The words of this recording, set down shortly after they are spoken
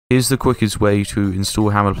Here's the quickest way to install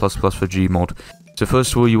Hammer++ for gmod. So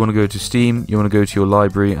first of all, you want to go to Steam, you want to go to your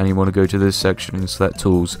library, and you want to go to this section and select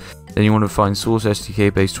Tools. Then you want to find Source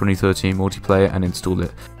SDK Base 2013 Multiplayer and install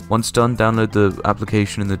it. Once done, download the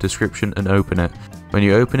application in the description and open it. When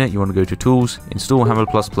you open it, you want to go to Tools, install Hammer++,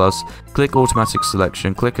 click Automatic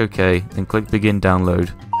Selection, click OK, then click Begin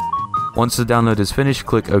Download. Once the download is finished,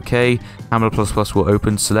 click OK, Hammer++ will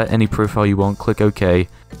open, select any profile you want, click OK,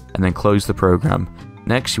 and then close the program.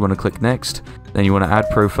 Next, you want to click Next, then you want to add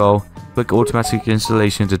profile, click Automatic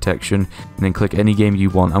Installation Detection, and then click any game you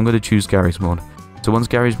want. I'm going to choose Garry's mod. So once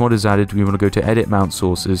Garry's mod is added, we want to go to Edit Mount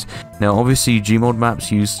Sources. Now obviously Gmod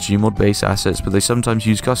maps use Gmod base assets, but they sometimes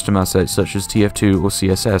use custom assets such as TF2 or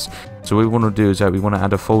CSS. So what we want to do is that we want to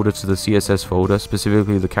add a folder to the CSS folder,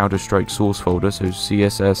 specifically the Counter-Strike source folder, so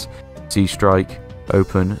CSS, C-Strike,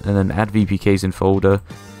 open, and then add VPKs in folder,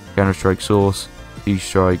 Counter-Strike source,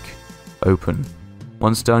 C-Strike, open.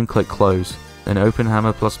 Once done, click Close, then open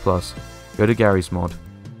Hammer++, go to Garry's mod,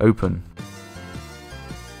 open.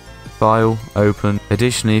 File, open.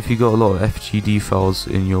 Additionally, if you've got a lot of FGD files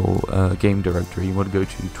in your game directory, you want to go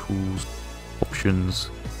to Tools, Options,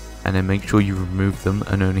 and then make sure you remove them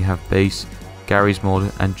and only have Base, Garry's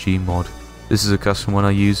mod, and Gmod. This is a custom one I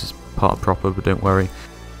use, it's part proper, but don't worry.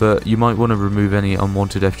 But you might want to remove any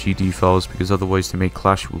unwanted FGD files because otherwise they may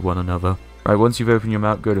clash with one another. Right, once you've opened your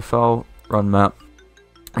map, go to File, Run Map,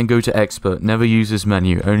 and go to Expert. Never use this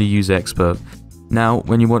menu, only use Expert. Now,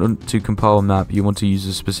 when you want to compile a map, you want to use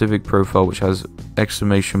a specific profile which has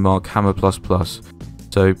 !Hammer++.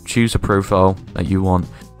 So choose a profile that you want.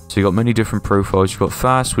 So you got many different profiles. You've got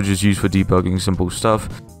Fast, which is used for debugging simple stuff.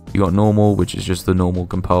 You got Normal, which is just the normal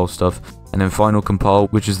compile stuff. And then Final Compile,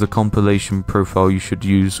 which is the compilation profile you should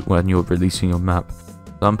use when you're releasing your map.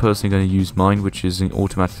 So I'm personally going to use mine, which is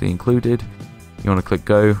automatically included. You want to click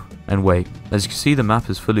Go and wait. As you can see, the map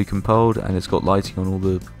is fully compiled and it's got lighting on all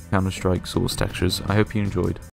the Counter-Strike source textures. I hope you enjoyed.